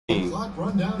clock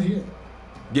run down here.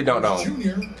 Get down.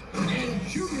 Junior.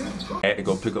 I had to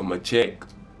go pick up my check.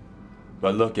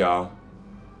 But look, y'all.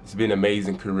 It's been an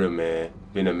amazing career, man.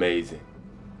 Been amazing.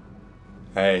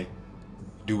 Hey,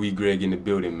 Fadeawayking in the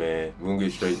building, man. We're gonna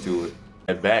get straight to it.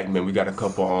 At back, man, we got a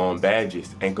couple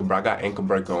badges. I got ankle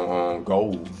breaker on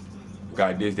gold.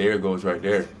 Got this. There it goes right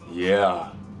there.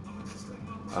 Yeah.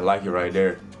 I like it right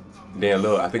there. Then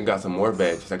look, I think I got some more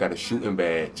badges. I got a shooting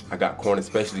badge. I got corner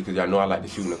specialty because y'all know I like to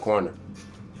shoot in the corner.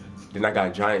 Then I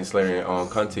got giant slayer and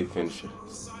contact finisher.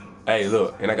 Hey,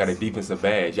 look, and I got a defensive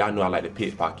badge. Y'all know I like the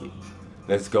pickpocket.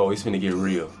 Let's go. It's finna get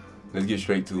real. Let's get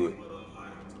straight to it.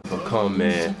 So come,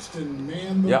 man.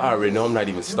 Y'all already know I'm not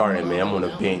even starting, man. I'm on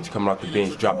the bench, coming off the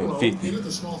bench, dropping 50.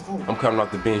 I'm coming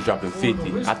off the bench, dropping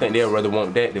 50. I think they'll rather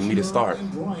want that than me to start.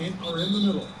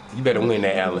 You better win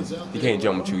that, Allen. He can't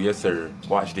jump with you. Yes, sir.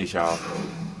 Watch this, y'all.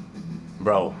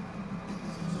 Bro.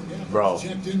 Look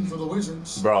at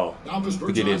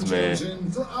this, man.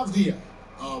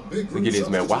 Look at this,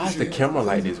 man. Why is the camera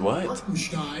like this? What?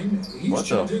 What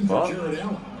the fuck?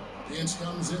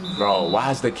 Bro,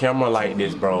 why is the camera like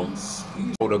this, bro?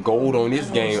 So the gold on this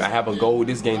game, I have a goal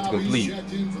this game to complete.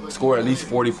 Score at least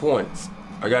 40 points.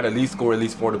 I got to at least score at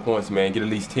least 40 points, man. Get at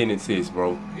least 10 assists,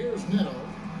 bro.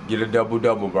 Get a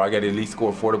double-double, bro. I got to at least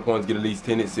score 40 points, get at least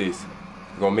 10 assists.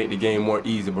 We're going to make the game more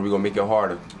easy, but we're going to make it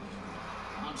harder.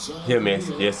 He'll miss.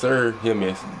 Yes, sir. He'll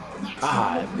miss.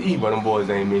 Ah, these but them boys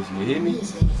ain't missing. You hear me?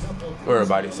 Don't worry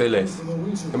about it. Say less.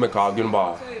 Come here, Carl. Get him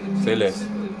ball. Say less.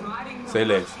 Say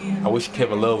less. I wish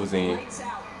Kevin Love was in.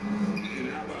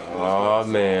 Oh,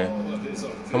 man.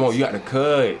 Come on, you got the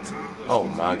cut. Oh,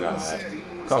 my God.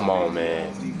 Come on,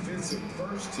 man.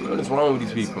 What is wrong with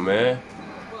these people, man?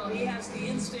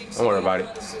 Don't worry about it.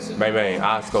 Bang, bang.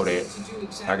 I'll score that.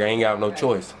 I ain't got no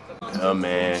choice. Oh,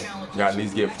 man. Got to at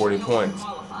least get 40 points.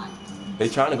 They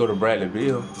trying to go to Bradley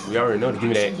Beal. We already know to give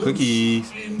me that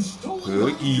cookies.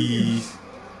 Cookies.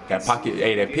 That pocket,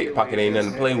 hey, that pickpocket ain't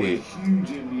nothing to play with.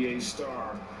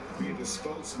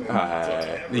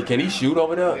 Can he shoot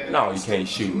over there? No, he can't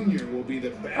shoot.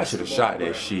 I should have shot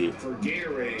that shit.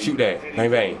 Shoot that.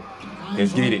 Bang, bang.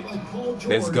 Let's get it.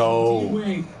 Let's go.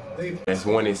 That's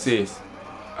 1 assist.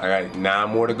 I got 9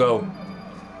 more to go.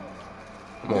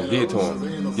 Come on, get it to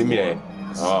him. Give me that.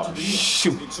 Oh,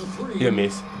 shoot. He'll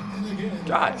miss.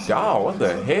 God, dog, what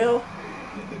the hell?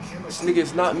 This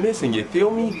nigga's not missing, you feel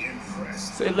me?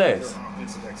 Say less.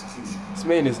 This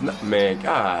man is not, man,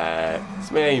 God.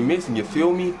 This man ain't missing, you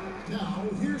feel me?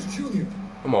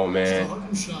 Come on, man.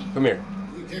 Come here.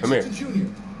 Come here.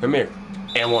 Come here.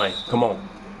 And 1. Come on.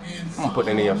 I'm gonna put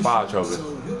that in foul trouble.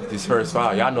 This first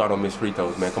foul. Y'all know I don't miss free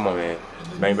throws, man. Come on, man.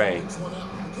 Bang, bang.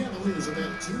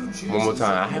 One more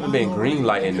time. I haven't been green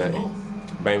lighting nothing.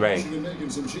 Bang, bang.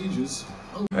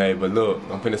 Hey, but look,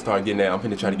 I'm finna start getting that. I'm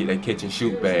finna try to get that catch and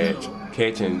shoot badge.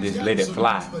 Catch and just let it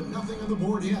fly.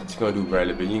 What you gonna do,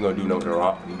 Bradley? But you ain't gonna do no with the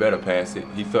rock. You better pass it.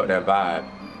 He felt that vibe.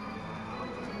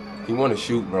 He wanna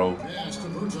shoot, bro.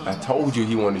 I told you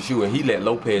he wanted to shoot, and he let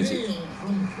Lopez it.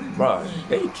 Bro,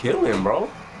 they killing, bro.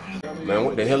 Man,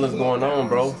 what the hell is going on,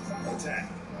 bro?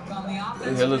 What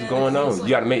the hell is going on? You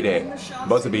gotta make that.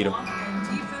 Buzzer beater.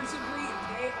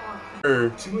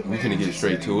 We finna get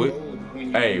straight to it.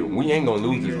 Hey, we ain't gonna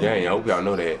lose this game. I hope y'all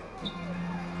know that.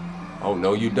 Oh,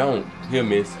 no, you don't. He'll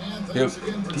miss.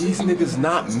 These niggas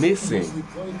not missing.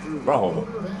 Bro,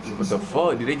 what the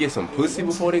fuck? Did they get some pussy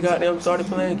before they got them started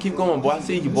playing? Keep going, boy. I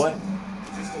see you, boy.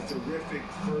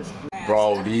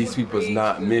 Bro, these people's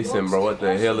not missing, bro. What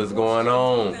the hell is going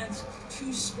on?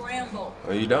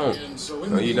 No, you don't.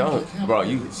 No, you don't. Bro,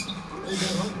 you...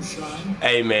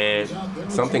 Hey, man.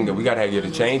 Something that we gotta get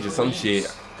a change or some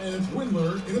shit.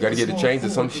 You gotta get a change or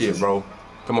some shit, bro.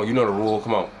 Come on, you know the rule.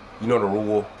 Come on. You know the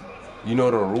rule. You know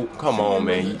the rule. Come on,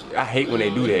 man. I hate when they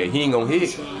do that. He ain't gonna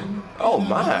hit. Oh,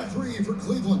 my.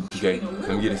 2K.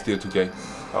 Let me get it still, 2K.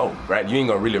 Oh, Brad, you ain't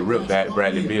gonna really rip back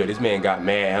Bradley Beal. This man got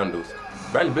mad handles.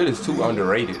 Bradley Beal is too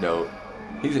underrated, though.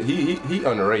 He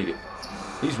underrated.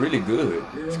 He's really good.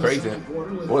 It's crazy.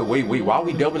 Wait. Why are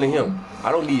we doubling him?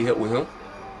 I don't need help with him.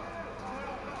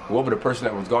 Whoever the person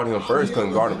that was guarding him first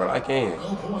couldn't guard him, but I can.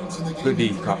 Good D,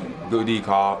 Carl. Good D,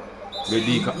 Carl. Good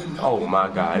D, Carl. Oh, my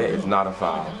God. That is not a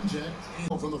foul.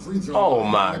 Oh,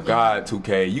 my God,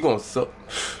 2K. You gonna sub...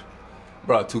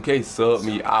 Bro, 2K subbed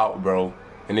me out, bro.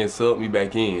 And then subbed me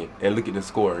back in. And look at the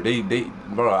score.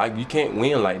 Bro, you can't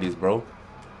win like this, bro.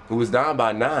 It was down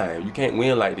by 9. You can't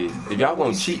win like this. If y'all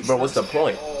gonna cheat, bro, what's the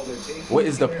point? What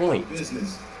is the point?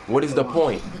 What is the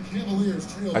point?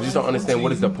 I just don't understand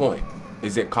what is the point.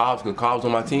 Is it Cobbs? Because Cobbs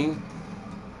on my team?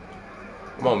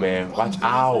 Come on, man. Watch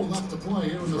out.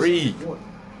 3.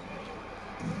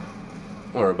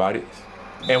 Don't worry about it.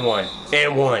 And one.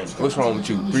 And one. What's wrong with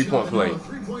you? 3-point play.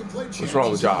 What's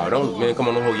wrong with y'all? Don't, man, come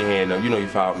on, don't hold your hand up. You know you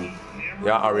fouled me.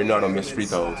 Y'all already know I don't miss free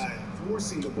throws.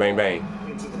 Bang, bang.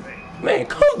 Man,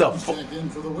 come the fuck.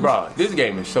 Bro, this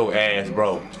game is so ass,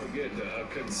 bro.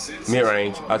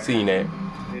 Mid-range. I seen that.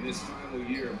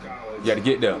 You gotta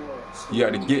get there. You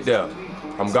gotta get there.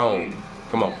 I'm gone.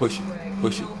 Come on, push it.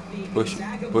 Push it. Push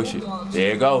it. Push it.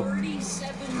 There you go.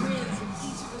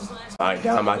 Alright,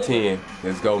 down by 10.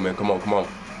 Let's go, man. Come on, come on.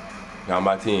 Down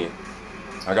by 10.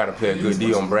 I gotta play a good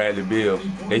D on Bradley Beal.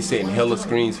 They setting hella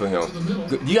screens for him.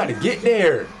 You gotta get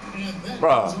there.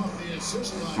 Bruh.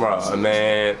 Bruh,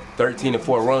 man.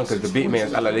 13-4 run because the big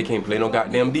man's out like they can't play no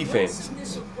goddamn defense.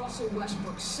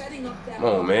 Come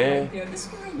on, man.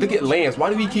 Look at Lance.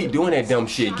 Why do we keep doing that dumb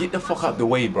shit? Get the fuck out the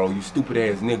way, bro. You stupid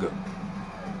ass nigga.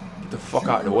 Get the fuck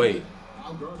out the way.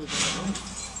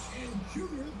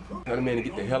 Tell the man to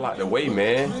get the hell out the way,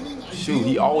 man. Shoot,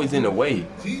 he always in the way.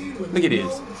 Look at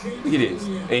this. Look at this.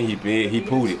 And he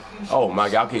pulled it. Oh my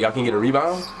God, y'all can get a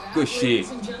rebound? Good shit.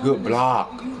 Good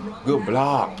block. Good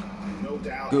block.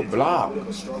 Good block.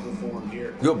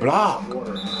 Good block.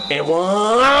 And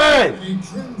one.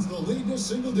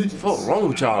 What's wrong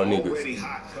with y'all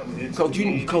niggas?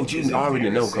 Coach, you already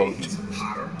know, Coach.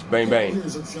 Bang, bang.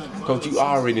 Coach, you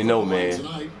already know,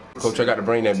 man. Coach, I got to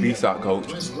bring that beast out,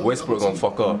 Coach. Westbrook gonna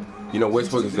fuck up. You know,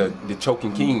 Westbrook is the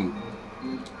choking king.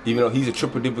 Even though he's a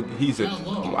triple double,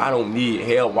 I don't need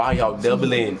hell. Why y'all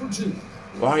doubling?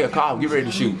 Why y'all, Cobb, get ready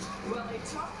to shoot.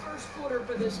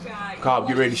 Cobb,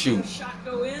 get ready to shoot.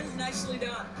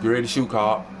 Get ready to shoot,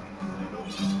 Cobb.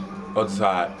 Other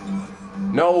side.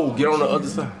 No, get on the other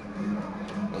side.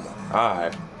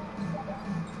 Alright.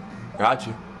 Got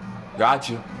you. Got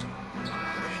you.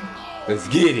 Let's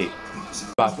get it.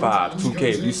 5-5, 2K,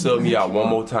 if you sub me out one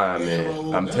more time,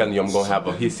 man, I'm telling you I'm gonna have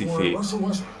a hissy fit.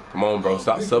 Come on, bro,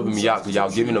 stop subbing me out because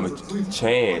y'all giving them a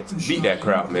chance. Beat that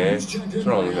crowd, man. What's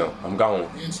wrong with him? I'm gone.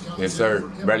 Yes, sir.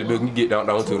 Bradley Beal can get down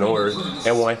too, don't worry.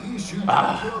 And one.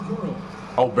 Ah.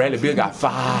 Oh, Bradley Beal got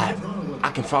 5.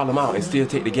 I can foul him out and still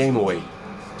take the game away.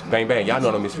 Bang, bang. Y'all know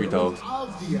I don't miss free throws.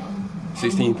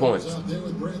 16 points.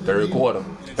 Third quarter.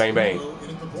 Bang, bang.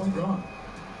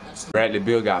 Bradley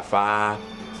Beal got 5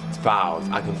 fouls.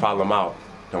 I can foul him out.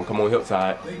 Don't come on hip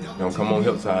side. Don't come on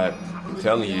hip side. I'm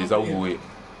telling you, it's over with.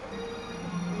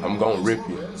 I'm gonna rip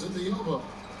you.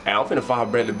 Hey, I'm finna foul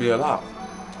Bradley Beal out.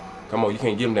 Come on, you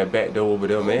can't give him that back door over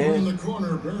there, man.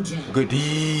 Good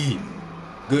D.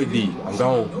 Good D. I'm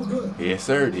gone. Yes,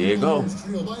 sir. There you go.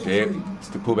 There.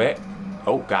 Still pull back.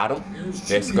 Oh, got him.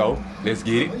 Let's go. Let's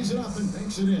get it.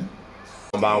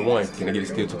 1-by-1. Can I get it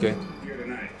still 2K?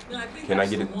 Can I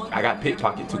get it? I got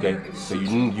pickpocket 2K. So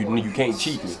you can't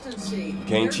cheat me. You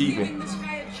can't cheat me.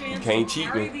 You can't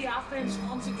cheat me.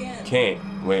 Can't.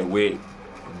 When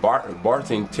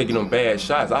Barton taking them bad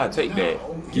shots, I'll take that.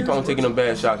 Keep on taking them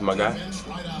bad shots, my guy.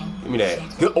 Give me that.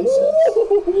 Good.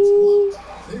 Ooh.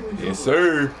 Yes,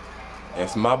 sir.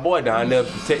 That's my boy down there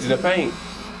protecting the paint.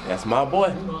 That's my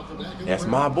boy. That's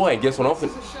my boy. And guess what I'm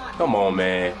finna? Come on,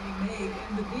 man.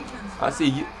 I see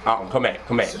you. Oh, come back.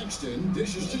 Come back.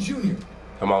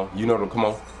 Come on. You know them. Come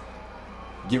on.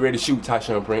 Get ready to shoot,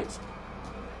 Tyshawn Prince.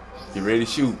 Get ready to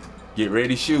shoot. Get ready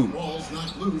to shoot.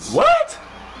 What?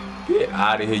 Get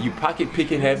out of here. You pocket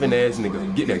picking having ass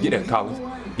nigga. Get that. Get that, Collins.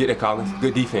 Get that, Collins.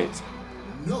 Good defense.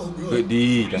 Good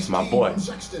D. That's my boy.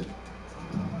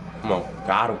 Come on.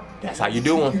 Got him. That's how you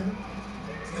doing.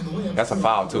 That's a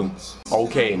foul too.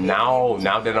 Okay, now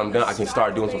that I'm done, I can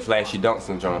start doing some flashy dunks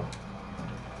and jump.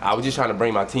 I was just trying to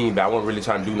bring my team back. I wasn't really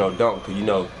trying to do no dunk, cause you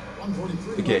know,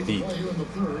 look at D.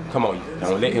 Come on,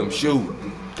 don't let him shoot.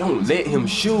 Don't let him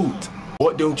shoot.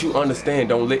 What don't you understand?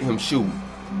 Don't let him shoot.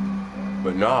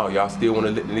 But no, y'all still want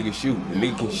to let the nigga shoot. The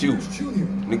nigga can shoot.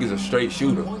 Nigga's a straight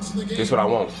shooter. This what I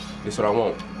want. This what I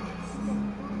want.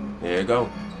 There you go.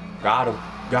 Got him.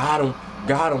 Got him.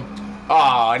 Got him.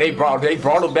 Ah, they brought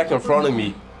him back in front of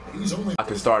me. I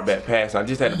can start back passing. I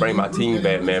just had to bring my team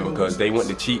back, man, because they went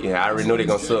to cheating. I already know they're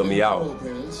gonna sub me out.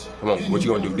 Come on, what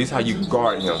you gonna do? This is how you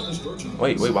guard him.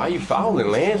 Wait, why are you fouling,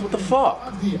 Lance? What the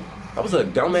fuck? That was a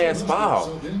dumbass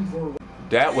foul.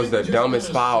 That was the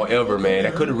dumbest foul ever, man.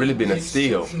 That could have really been a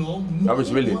steal. That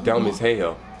was really dumb as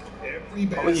hell.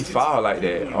 Why would he foul like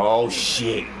that? Oh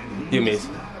shit. He missed.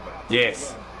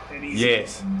 Yes.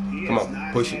 Yes. Come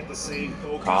on, push it.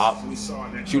 Cobb.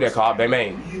 Shoot that, Cobb. Bang,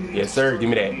 bang. Yes, sir. Give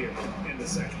me that.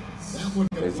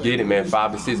 Let's get it, man.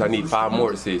 5 assists. I need 5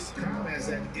 more assists.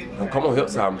 Oh, come on,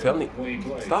 Hillside. I'm telling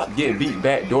you. Stop getting beat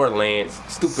back door, Lance.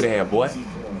 Stupid ass boy.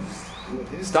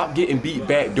 Stop getting beat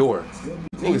back door.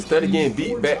 Nigga, study getting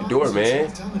beat back door,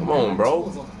 man. Come on,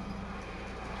 bro.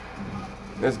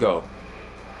 Let's go.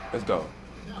 Let's go.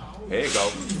 There you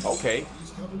go. Okay.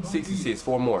 66,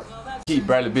 4 more. Keep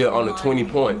Bradley Beal on the 20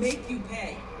 points.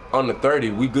 On the 30,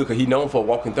 we good because he known for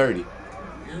walking 30.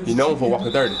 He known for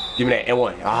walking 30. Give me that and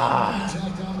one.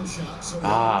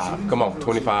 Come on,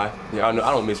 25. Yeah, I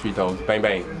don't miss free throws. Bang,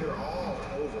 bang.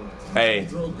 Hey,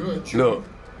 look.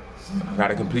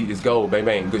 Gotta complete this goal. Bang,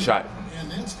 bang. Good shot.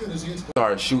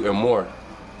 Start shooting more.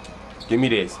 Give me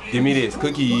this. Give me this.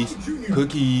 Cookies.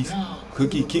 Cookies.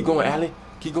 Cookie. Keep going, Allen.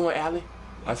 Keep going, Allen.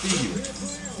 I see you.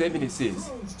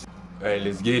 76. Hey,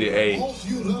 let's get it. Hey,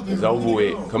 it's over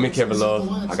with. Come here, Kevin Love.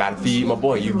 I gotta feed my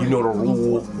boy. You know the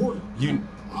rule. You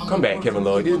come back, Kevin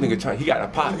Love. This nigga trying. He got a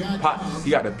pot. He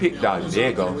got the pick dodge.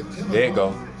 There you go. There you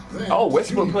go. Oh,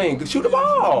 Westbrook playing. Shoot the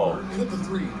ball.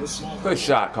 Good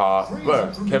shot, Carl.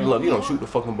 Bruh, Kevin Love, you don't shoot the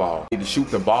fucking ball. You need to shoot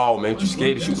the ball, man. You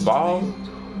scared to shoot the ball?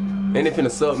 And if in the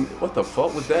sub, what the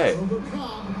fuck was that?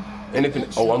 And if in,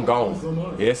 oh, I'm gone.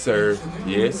 Yes, sir.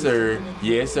 Yes, sir.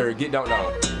 Yes, sir. Get down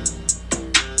now.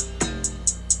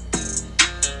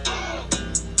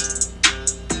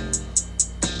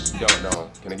 No.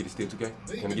 Can I get a steal, 2K?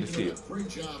 Can I get a steal?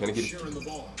 Can I get a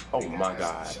steal? Oh my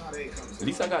God. At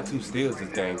least I got 2 steals this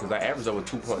game because I average over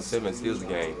 2.7 steals a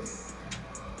game.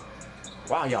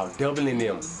 Why y'all doubling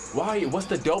them? Why? What's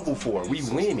the double for? We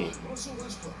winning.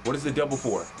 What is the double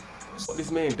for? What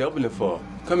this man doubling for?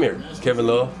 Come here, Kevin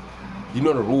Love. You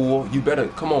know the rule. You better,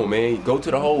 come on, man. Go to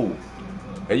the hole.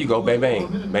 There you go. Bang, bang.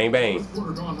 Bang, bang.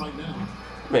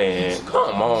 Man,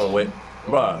 come on with,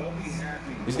 bruh.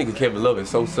 This nigga Kevin Love is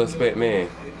so suspect, man.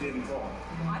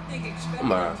 Oh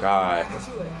my God.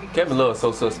 Kevin Love is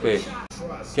so suspect.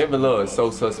 Kevin Love is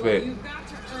so suspect.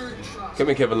 Come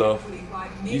here, Kevin Love.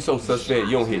 You so suspect,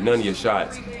 you don't hit none of your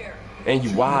shots. And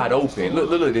you wide open. Look,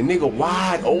 the nigga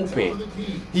wide open.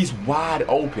 He's wide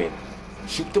open.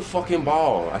 Shoot the fucking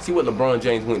ball. I see what LeBron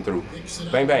James went through.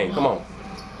 Bang, bang. Come on.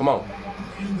 Come on.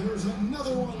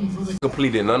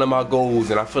 Completed none of my goals,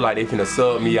 and I feel like they finna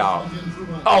sub me out.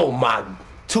 Oh my.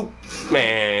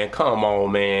 Man, come on,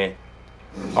 man.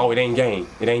 Oh, it ain't game.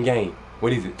 It ain't game.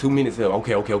 What is it? 2 minutes up.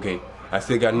 Okay. I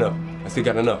still got enough. I still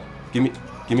got enough. Give me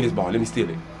this ball. Let me steal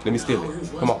it. Let me steal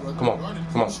it. Come on.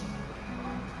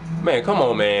 Man, come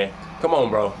on, man. Come on,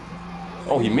 bro.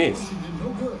 Oh, he missed.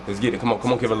 Let's get it. Come on,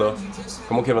 Kevin Love.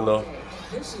 Come on, Kevin Love.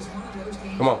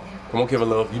 Come on, Kevin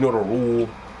Love. You know the rule.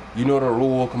 You know the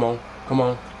rule. Come on.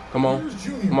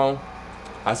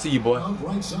 I see you, boy.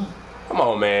 Come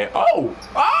on, man. Oh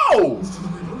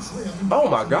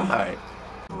my God.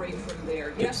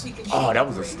 Oh, that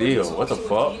was a steal. What the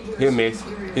fuck? He'll miss.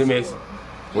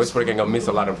 Westbrook ain't gonna miss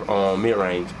a lot of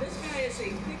mid-range.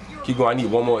 Keep going. I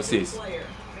need one more assist.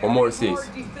 One more assist.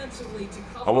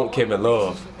 I want Kevin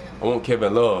Love.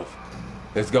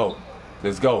 Let's go.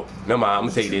 Never mind. I'm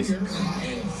gonna take this.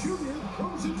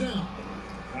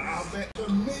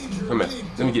 Come here.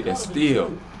 Let me get that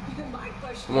steal.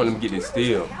 Come on, let me get this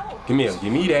steal. Come here.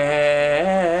 Give me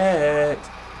that.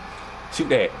 Shoot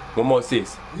that. One more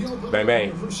assist. Bang,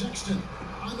 bang.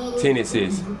 10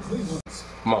 assists.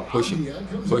 Come on, push it.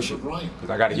 Because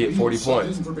I got to get 40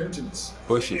 points.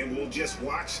 Push it. And we'll just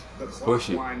watch the clock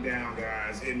wind down,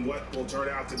 guys, in what will turn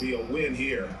out to be a win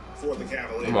here for the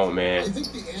Cavaliers. Come on, man. I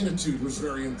think the attitude was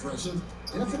very impressive.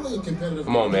 Definitely a competitive.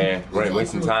 Come on, man.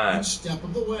 Wasting time.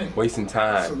 Wasting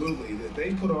time. Absolutely.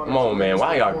 They put on. Come on, man.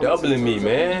 Why y'all doubling me,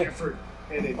 man?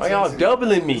 Why y'all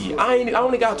doubling me? I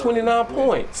only got 29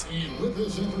 points.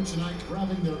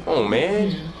 Oh,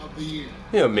 man.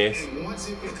 He'll miss.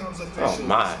 Oh,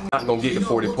 my. Not going to get the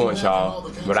 40 points, y'all.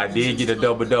 But I did get a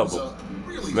double-double.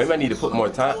 Maybe I need to put more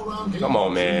time. Come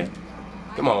on, man.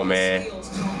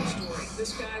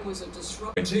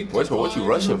 Westbrook, what you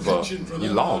rushing for?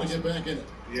 You lost.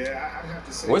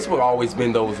 Westbrook always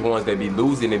been those ones that be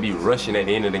losing and be rushing at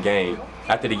the end of the game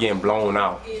after they getting blown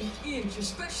out.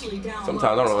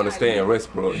 Sometimes I don't understand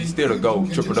Westbrook. He's still the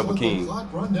GOAT, triple-double king.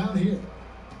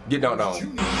 Get down.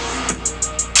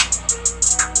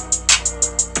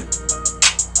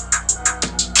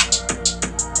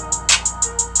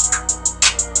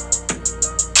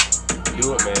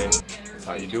 Do it, man. That's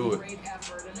how you do it.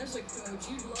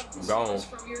 I'm gone.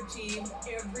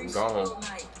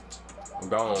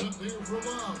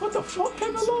 What the fuck,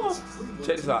 Kevin Love?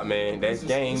 Check this out, man. That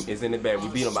game is in the bag. We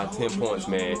beat them by 10 points,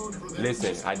 man.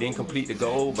 Listen, I didn't complete the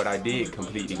goal, but I did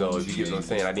complete the goal. If you get what I'm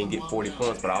saying. I didn't get 40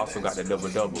 points, but I also got the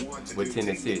double-double with 10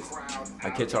 assists.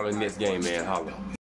 I'll catch y'all in the next game, man. Holla.